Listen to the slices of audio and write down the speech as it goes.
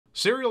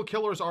Serial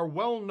killers are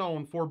well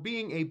known for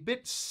being a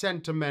bit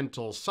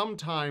sentimental,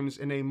 sometimes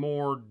in a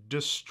more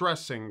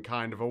distressing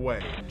kind of a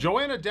way.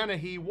 Joanna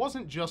Dennehy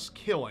wasn't just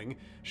killing,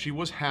 she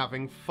was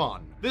having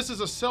fun. This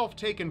is a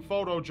self-taken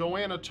photo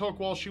Joanna took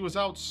while she was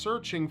out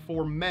searching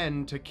for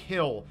men to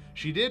kill.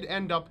 She did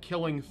end up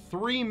killing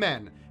 3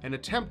 men and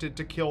attempted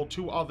to kill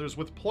 2 others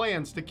with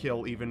plans to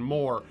kill even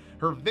more.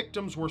 Her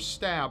victims were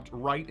stabbed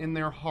right in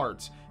their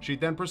hearts.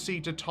 She'd then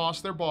proceed to toss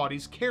their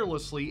bodies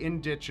carelessly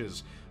in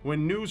ditches.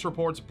 When news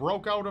reports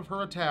broke out of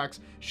her attacks,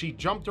 she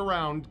jumped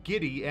around,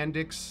 giddy and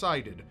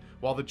excited.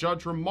 While the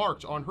judge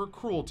remarked on her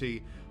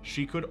cruelty,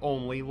 she could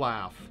only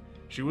laugh.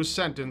 She was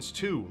sentenced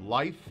to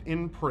life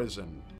in prison.